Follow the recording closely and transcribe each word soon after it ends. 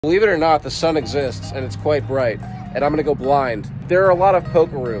Believe it or not, the sun exists and it's quite bright, and I'm gonna go blind. There are a lot of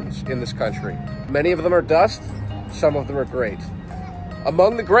poker rooms in this country. Many of them are dust, some of them are great.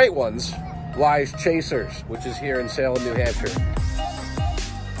 Among the great ones lies Chasers, which is here in Salem, New Hampshire.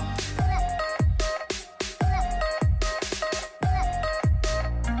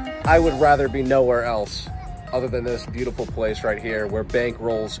 I would rather be nowhere else other than this beautiful place right here where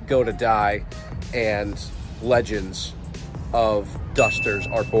bankrolls go to die and legends of dusters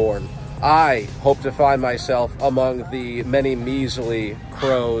are born. I hope to find myself among the many measly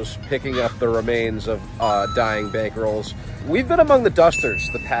crows picking up the remains of dying bankrolls. We've been among the dusters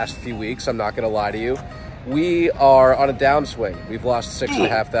the past few weeks, I'm not gonna lie to you. We are on a downswing. We've lost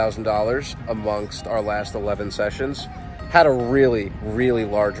 $6,500 amongst our last 11 sessions. Had a really, really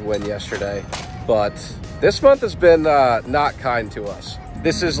large win yesterday, but this month has been not kind to us.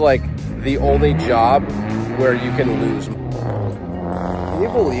 This is like the only job where you can lose. Can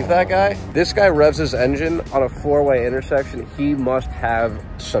you believe that guy? This guy revs his engine on a four-way intersection. He must have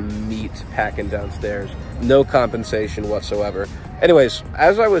some meat packing downstairs. No compensation whatsoever. Anyways,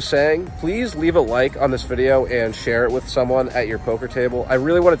 as I was saying, please leave a like on this video and share it with someone at your poker table. I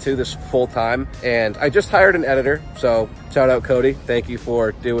really want to do this full time, and I just hired an editor, so shout out Cody. Thank you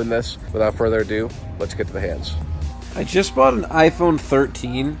for doing this. Without further ado, let's get to the hands. I just bought an iPhone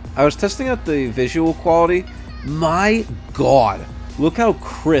 13. I was testing out the visual quality. My God, look how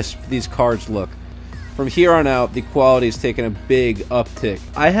crisp these cards look. From here on out, the quality's taken a big uptick.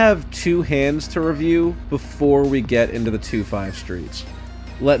 I have two hands to review before we get into the 2-5 streets.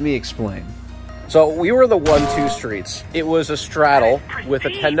 Let me explain. So we were the 1-2 streets. It was a straddle with a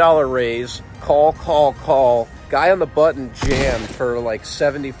 $10 raise, call, call, call. Guy on the button jammed for like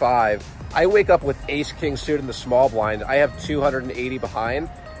 75. I wake up with ace-king suit in the small blind. I have 280 behind.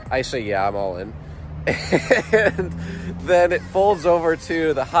 I say, yeah, I'm all in. And then it folds over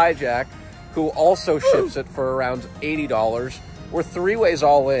to the hijack, who also ships it for around $80. We're three ways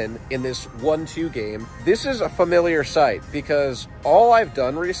all in this 1-2 game. This is a familiar sight because all I've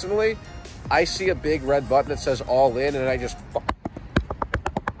done recently, I see a big red button that says all in and I just...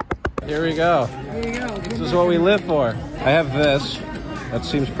 Here we go. There you go. This is what we live for. I have this. That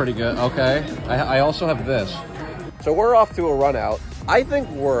seems pretty good. Okay. I also have this. So we're off to a run out. I think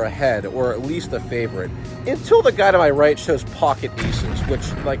we're ahead, or at least a favorite, until the guy to my right shows pocket aces,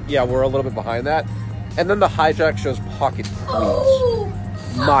 which, like, yeah, we're a little bit behind that. And then the hijack shows pocket queens. Oh.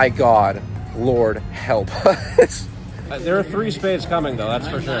 My God, Lord, help us. There are 3 spades coming, though, that's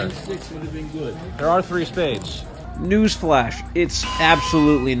for sure. 9-6 would have been good. There are 3 spades. Newsflash, it's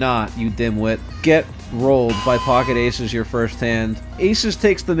absolutely not, you dimwit. Get rolled by pocket aces your first hand. Aces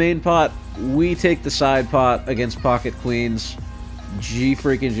takes the main pot, we take the side pot against pocket queens. G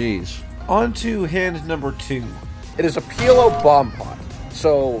freaking G's. On to hand number 2. It is a PLO bomb pot.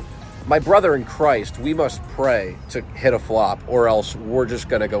 So, my brother in Christ, we must pray to hit a flop, or else we're just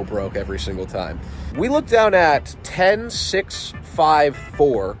gonna go broke every single time. We look down at 10, 6, 5,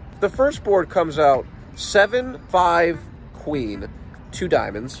 4. The first board comes out 7, 5, queen, 2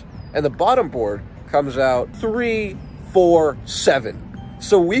 diamonds, and the bottom board comes out 3, 4, 7.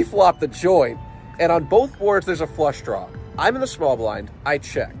 So we flop the joint, and on both boards there's a flush draw. I'm in the small blind, I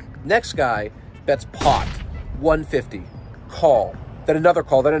check. Next guy bets pot, 150, call, then another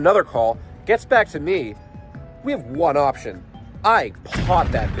call, gets back to me. We have one option. I pot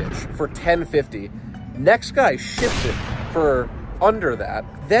that bitch for 1050. Next guy ships it for under that.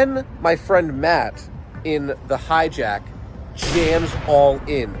 Then my friend Matt in the hijack jams all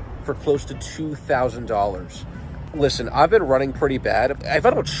in for close to $2,000. Listen, I've been running pretty bad. If I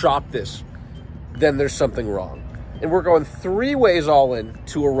don't chop this, then there's something wrong. And we're going 3 ways all in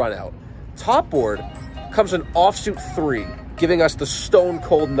to a run out. Top board comes an offsuit 3, giving us the stone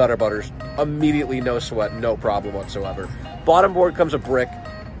cold Nutter Butters. Immediately, no sweat, no problem whatsoever. Bottom board comes a brick,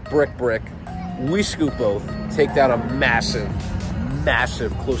 brick, brick. We scoop both, take down a massive,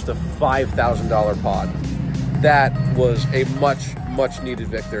 massive, close to $5,000 pot. That was a much, much needed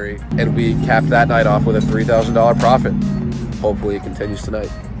victory. And we capped that night off with a $3,000 profit. Hopefully it continues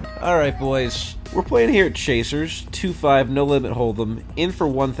tonight. All right, boys. We're playing here at Chasers, 2-5, no limit hold'em, in for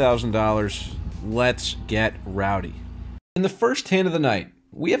 $1,000. Let's get rowdy. In the first hand of the night,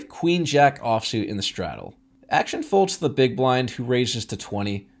 we have Queen Jack offsuit in the straddle. Action folds to the big blind, who raises to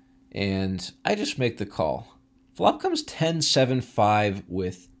 20, and I just make the call. Flop comes 10-7-5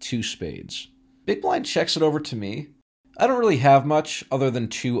 with 2 spades. Big blind checks it over to me. I don't really have much other than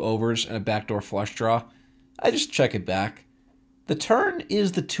 2 overs and a backdoor flush draw. I just check it back. The turn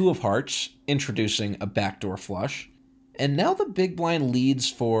is the 2 of hearts, introducing a backdoor flush, and now the big blind leads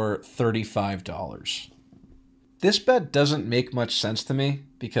for $35. This bet doesn't make much sense to me,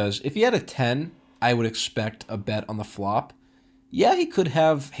 because if he had a 10, I would expect a bet on the flop. Yeah, he could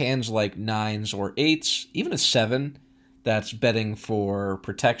have hands like 9s or 8s, even a 7, that's betting for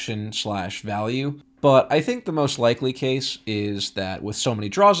protection / value. But I think the most likely case is that with so many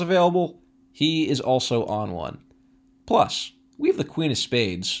draws available, he is also on one. Plus, we have the queen of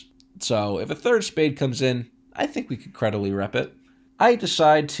spades, so if a third spade comes in, I think we could credibly rep it. I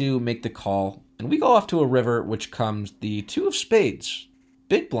decide to make the call, and we go off to a river which comes the 2 of spades.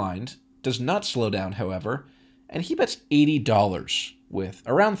 Big blind does not slow down, however, and he bets $80 with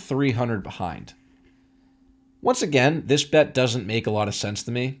around 300 behind. Once again, this bet doesn't make a lot of sense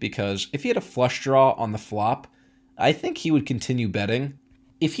to me, because if he had a flush draw on the flop, I think he would continue betting.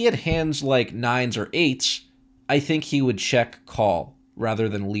 If he had hands like 9s or 8s, I think he would check call rather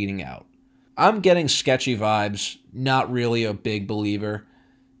than leading out. I'm getting sketchy vibes, not really a big believer,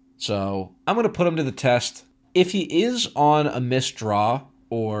 so I'm going to put him to the test. If he is on a missed draw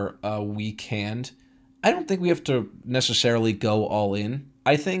or a weak hand, I don't think we have to necessarily go all in.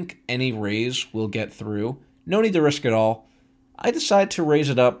 I think any raise will get through. No need to risk it all. I decide to raise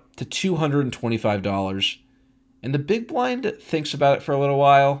it up to $225, and the big blind thinks about it for a little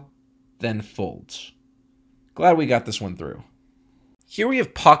while, then folds. Glad we got this one through. Here we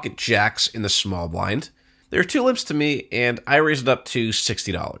have pocket jacks in the small blind. There are 2 limps to me, and I raise it up to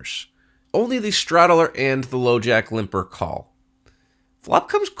 $60. Only the straddler and the low jack limper call. Flop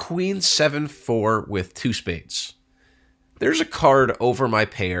comes queen 7-4 with 2 spades. There's a card over my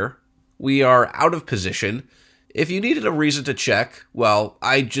pair. We are out of position. If you needed a reason to check, well,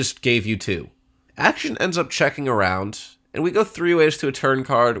 I just gave you 2. Action ends up checking around, and we go 3 ways to a turn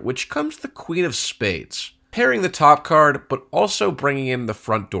card, which comes the queen of spades, pairing the top card, but also bringing in the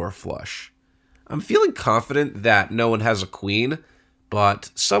front door flush. I'm feeling confident that no one has a queen,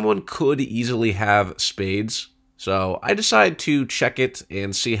 but someone could easily have spades, so I decide to check it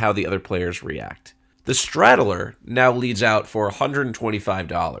and see how the other players react. The straddler now leads out for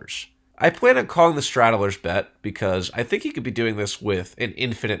 $125. I plan on calling the straddler's bet because I think he could be doing this with an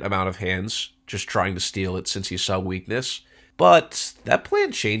infinite amount of hands, just trying to steal it since he saw weakness. But that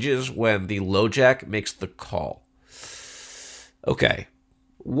plan changes when the low jack makes the call. Okay,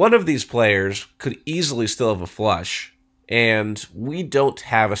 one of these players could easily still have a flush, and we don't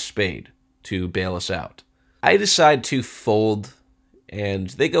have a spade to bail us out. I decide to fold, and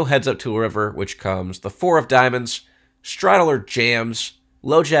they go heads up to a river, which comes the 4 of diamonds, straddler jams,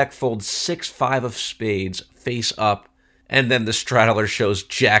 low jack folds 6-5 of spades face up, and then the straddler shows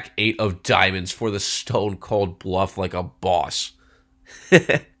jack 8 of diamonds for the stone cold bluff like a boss.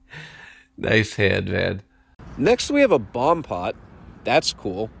 Nice hand, man. Next we have a bomb pot. That's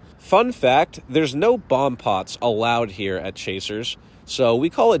cool. Fun fact, there's no bomb pots allowed here at Chasers, so we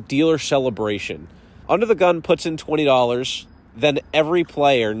call it dealer celebration. Under the gun puts in $20, then every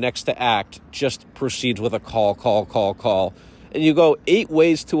player next to act just proceeds with a call. And you go 8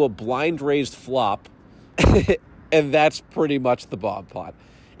 ways to a blind raised flop, and that's pretty much the bomb pot.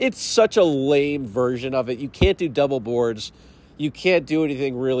 It's such a lame version of it. You can't do double boards. You can't do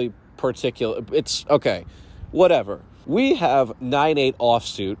anything really particular. It's, okay, whatever. We have 9-8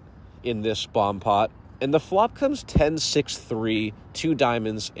 offsuit in this bomb pot, and the flop comes 10-6-3, 2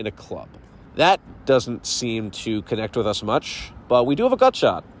 diamonds in a club. That doesn't seem to connect with us much, but we do have a gut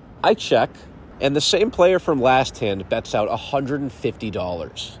shot. I check, and the same player from last hand bets out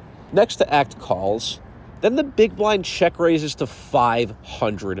 $150. Next to act calls, then the big blind check raises to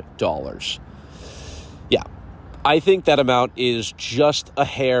 $500. Yeah, I think that amount is just a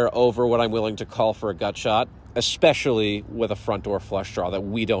hair over what I'm willing to call for a gut shot, especially with a front door flush draw that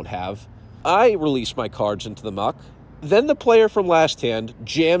we don't have. I release my cards into the muck. Then the player from last hand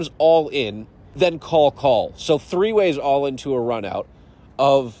jams all in, then call. So 3 ways all into a run out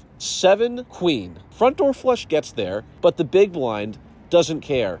of 7 queen. Front door flush gets there, but the big blind doesn't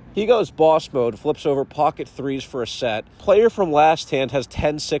care. He goes boss mode, flips over pocket 3s for a set. Player from last hand has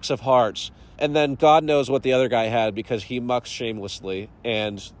 10-6 of hearts, and then God knows what the other guy had because he mucks shamelessly,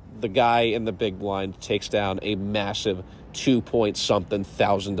 and the guy in the big blind takes down a massive 2-point-something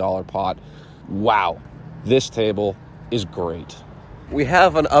thousand pot. Wow, this table is great. We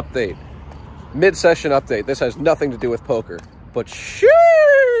have an update. Mid-session update. This has nothing to do with poker. But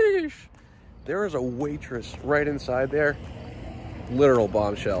sheesh! There is a waitress right inside there. Literal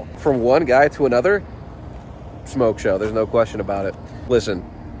bombshell. From one guy to another, smoke show. There's no question about it. Listen,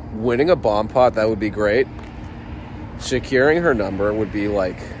 winning a bomb pot, that would be great. Securing her number would be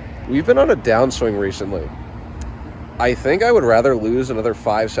like... We've been on a downswing recently. I think I would rather lose another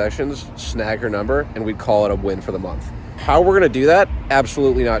 5 sessions, snag her number, and we'd call it a win for the month. How we're going to do that?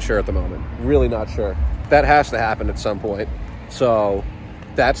 Absolutely not sure at the moment. Really not sure. That has to happen at some point. So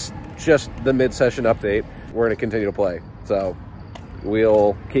that's just the mid-session update. We're going to continue to play. So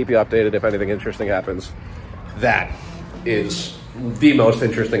we'll keep you updated if anything interesting happens. That is the most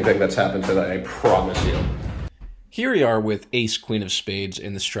interesting thing that's happened today, I promise you. Here we are with ace queen of spades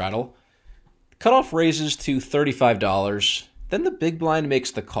in the straddle. Cutoff raises to $35, then the big blind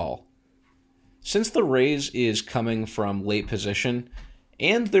makes the call. Since the raise is coming from late position,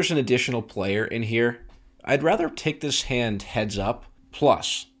 and there's an additional player in here, I'd rather take this hand heads up.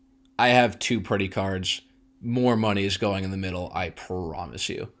 Plus, I have two pretty cards. More money is going in the middle, I promise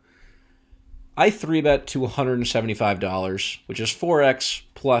you. I 3-bet to $175, which is 4x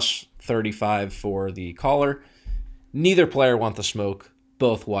plus 35 for the caller. Neither player want the smoke.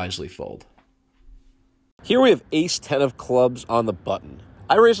 Both wisely fold. Here we have ace-10 of clubs on the button.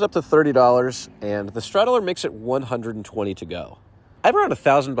 I raise it up to $30, and the straddler makes it $120 to go. I'm around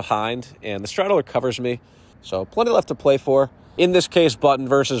 1,000 behind, and the straddler covers me, so plenty left to play for. In this case, button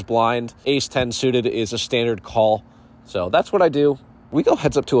versus blind. Ace-10 suited is a standard call, so that's what I do. We go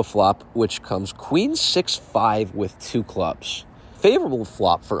heads up to a flop, which comes queen 6-5 with 2 clubs. Favorable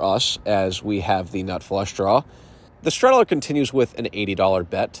flop for us, as we have the nut flush draw. The straddler continues with an $80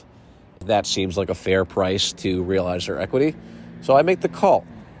 bet. That seems like a fair price to realize their equity, so I make the call.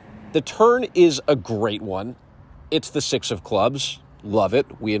 The turn is a great one. It's the 6 of clubs. Love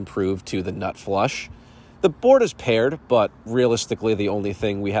it. We improve to the nut flush. The board is paired, but realistically the only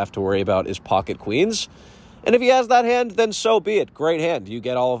thing we have to worry about is pocket queens. And if he has that hand, then so be it. Great hand. You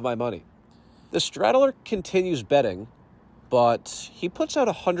get all of my money. The straddler continues betting, but he puts out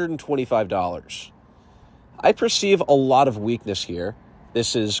 $125. I perceive a lot of weakness here.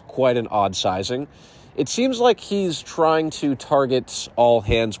 This is quite an odd sizing. It seems like he's trying to target all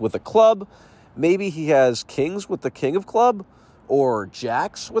hands with a club. Maybe he has kings with the king of club, or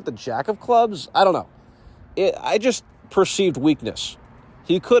jacks with the jack of clubs. I don't know. I just perceived weakness.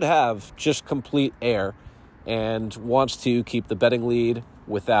 He could have just complete air and wants to keep the betting lead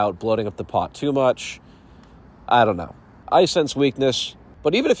without bloating up the pot too much. I don't know. I sense weakness,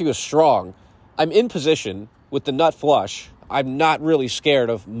 but even if he was strong, I'm in position with the nut flush. I'm not really scared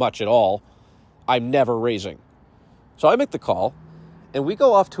of much at all. I'm never raising. So I make the call, and we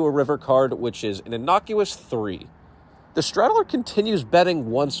go off to a river card, which is an innocuous 3. The straddler continues betting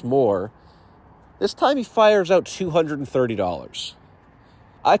once more. This time he fires out $230.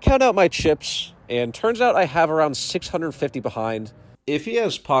 I count out my chips, and turns out I have around 650 behind. If he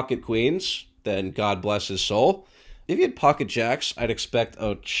has pocket queens, then God bless his soul. If he had pocket jacks, I'd expect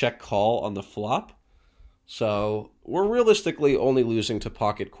a check call on the flop. So we're realistically only losing to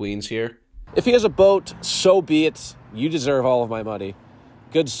pocket queens here. If he has a boat, so be it. You deserve all of my money.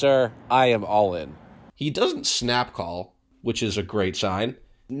 Good sir, I am all in. He doesn't snap call, which is a great sign.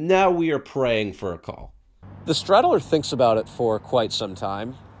 Now we are praying for a call. The straddler thinks about it for quite some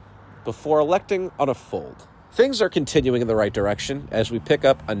time before electing on a fold. Things are continuing in the right direction as we pick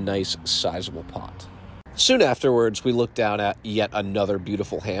up a nice sizable pot. Soon afterwards, we look down at yet another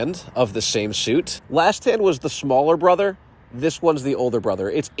beautiful hand of the same suit. Last hand was the smaller brother. This one's the older brother.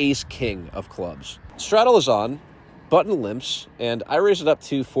 It's ace-king of clubs. Straddle is on, button limps, and I raise it up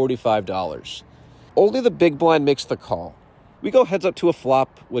to $45. Only the big blind makes the call. We go heads up to a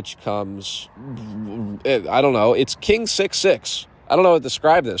flop, which comes, I don't know, it's king 6-6. I don't know how to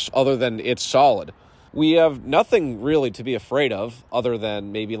describe this other than it's solid. We have nothing really to be afraid of other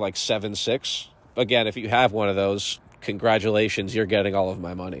than maybe like 7-6. Again, if you have one of those, congratulations, you're getting all of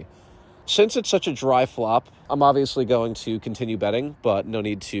my money. Since it's such a dry flop, I'm obviously going to continue betting, but no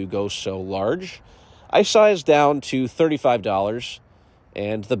need to go so large. I size down to $35,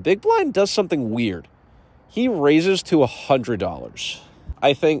 and the big blind does something weird. He raises to $100.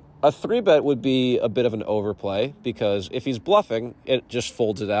 I think a 3-bet would be a bit of an overplay, because if he's bluffing, it just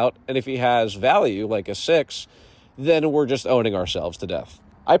folds it out, and if he has value, like a 6, then we're just owning ourselves to death.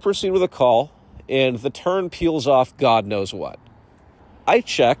 I proceed with a call, and the turn peels off God knows what. I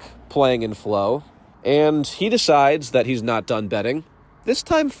check, playing in flow, and he decides that he's not done betting, this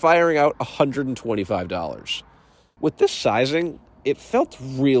time firing out $125. With this sizing, it felt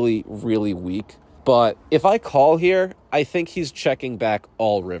really, really weak, but if I call here, I think he's checking back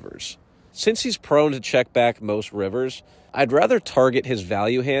all rivers. Since he's prone to check back most rivers, I'd rather target his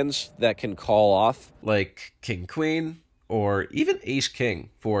value hands that can call off, like king-queen, or even ace-king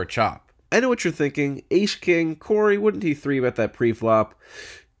for a chop. I know what you're thinking. Ace-king, Corey, wouldn't he 3-bet that pre-flop?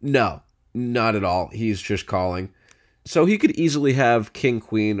 No, not at all. He's just calling. So he could easily have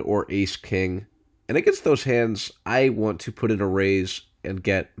king-queen or ace-king. And against those hands, I want to put in a raise and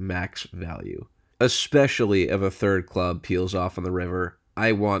get max value. Especially if a third club peels off on the river.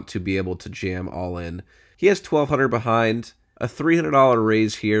 I want to be able to jam all in. He has 1,200 behind. A $300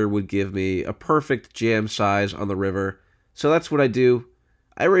 raise here would give me a perfect jam size on the river. So that's what I do.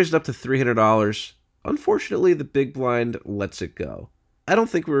 I raised it up to $300. Unfortunately, the big blind lets it go. I don't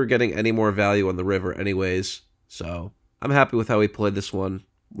think we were getting any more value on the river anyways, so I'm happy with how he played this one.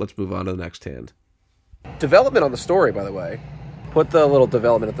 Let's move on to the next hand. Development on the story, by the way. Put the little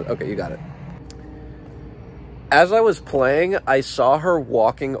development at the... Okay, you got it. As I was playing, I saw her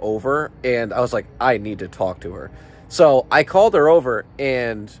walking over, and I was like, I need to talk to her. So I called her over,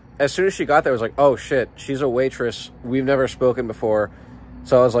 and as soon as she got there, I was like, oh shit, she's a waitress. We've never spoken before.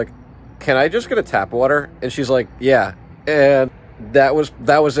 So I was like, can I just get a tap water? And she's like, yeah. And that was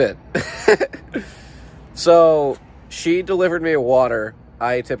it. So she delivered me a water.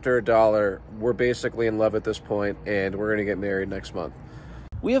 I tipped her $1. We're basically in love at this point, and we're going to get married next month.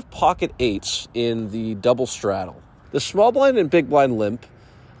 We have pocket eights in the double straddle. The small blind and big blind limp,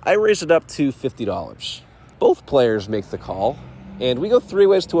 I raise it up to $50. Both players make the call, and we go 3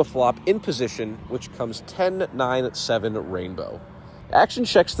 ways to a flop in position, which comes 10, 9, 7 rainbow. Action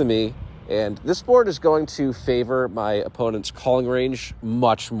checks to me, and this board is going to favor my opponent's calling range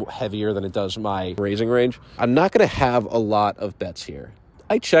much heavier than it does my raising range. I'm not going to have a lot of bets here.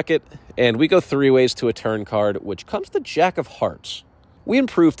 I check it, and we go 3 ways to a turn card, which comes to Jack of Hearts. We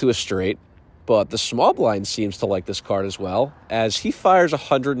improve to a straight, but the small blind seems to like this card as well, as he fires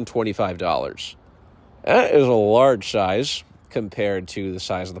 $125. That is a large size compared to the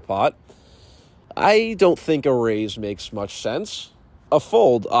size of the pot. I don't think a raise makes much sense. A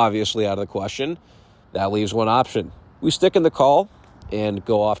fold, obviously, out of the question. That leaves one option. We stick in the call and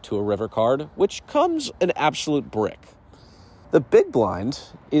go off to a river card, which comes an absolute brick. The big blind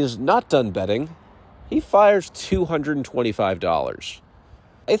is not done betting. He fires $225.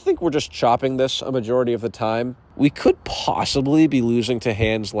 I think we're just chopping this a majority of the time. We could possibly be losing to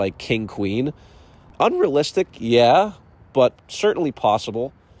hands like King-Queen. Unrealistic, yeah, but certainly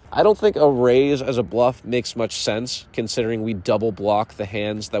possible. I don't think a raise as a bluff makes much sense, considering we double block the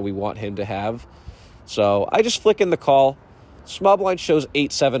hands that we want him to have. So I just flick in the call. Small blind shows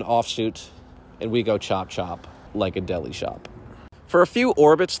 8-7 offsuit, and we go chop-chop like a deli shop. For a few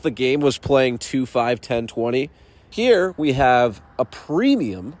orbits, the game was playing 2-5, 10, 20. Here we have a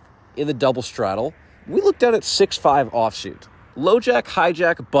premium in the double straddle. We look down at 6-5 offsuit. Low jack,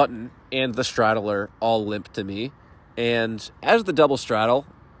 hijack, button, and the straddler all limp to me. And as the double straddle,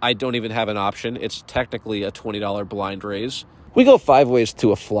 I don't even have an option. It's technically a $20 blind raise. We go 5 ways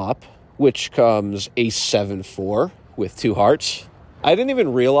to a flop, which comes a 7-4 with 2 hearts. I didn't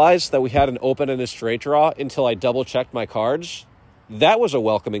even realize that we had an open and a straight draw until I double-checked my cards. That was a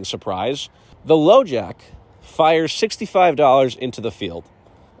welcoming surprise. The low jack fires $65 into the field,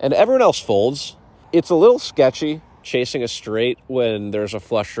 and everyone else folds. It's a little sketchy chasing a straight when there's a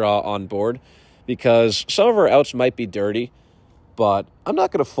flush draw on board, because some of our outs might be dirty, but I'm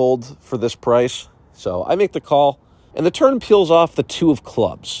not going to fold for this price, so I make the call, and the turn peels off the 2 of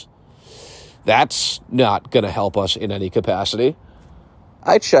clubs. That's not going to help us in any capacity.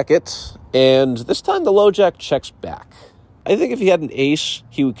 I check it, and this time the low jack checks back. I think if he had an ace,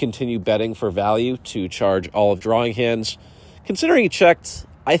 he would continue betting for value to charge all of drawing hands. Considering he checked,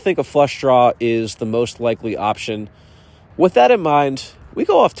 I think a flush draw is the most likely option. With that in mind, we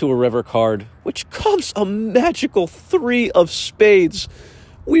go off to a river card, which comes a magical 3 of spades.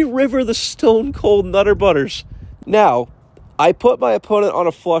 We river the stone cold Nutter Butters. Now, I put my opponent on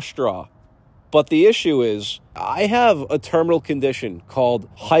a flush draw, but the issue is I have a terminal condition called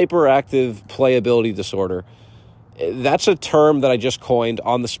hyperactive playability disorder. That's a term that I just coined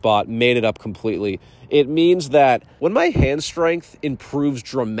on the spot, made it up completely. It means that when my hand strength improves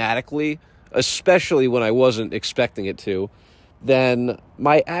dramatically, especially when I wasn't expecting it to, then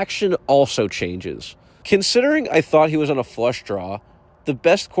my action also changes. Considering I thought he was on a flush draw, the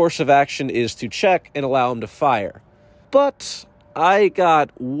best course of action is to check and allow him to fire. But I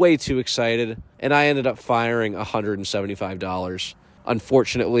got way too excited, and I ended up firing $175.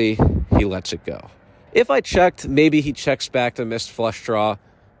 Unfortunately, he lets it go. If I checked, maybe he checks back to missed flush draw,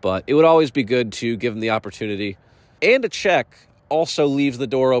 but it would always be good to give him the opportunity. And a check also leaves the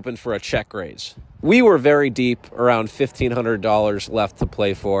door open for a check raise. We were very deep, around $1,500 left to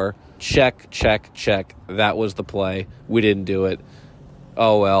play for. Check, check, check. That was the play. We didn't do it.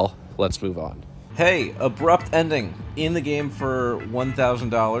 Oh well, let's move on. Hey, abrupt ending. In the game for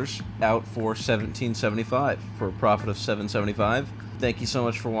 $1,000, out for $1,775 for a profit of $775. Thank you so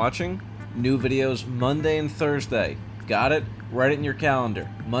much for watching. New videos Monday and Thursday. Got it? Write it in your calendar.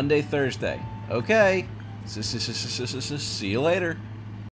 Monday, Thursday. Okay. See you later.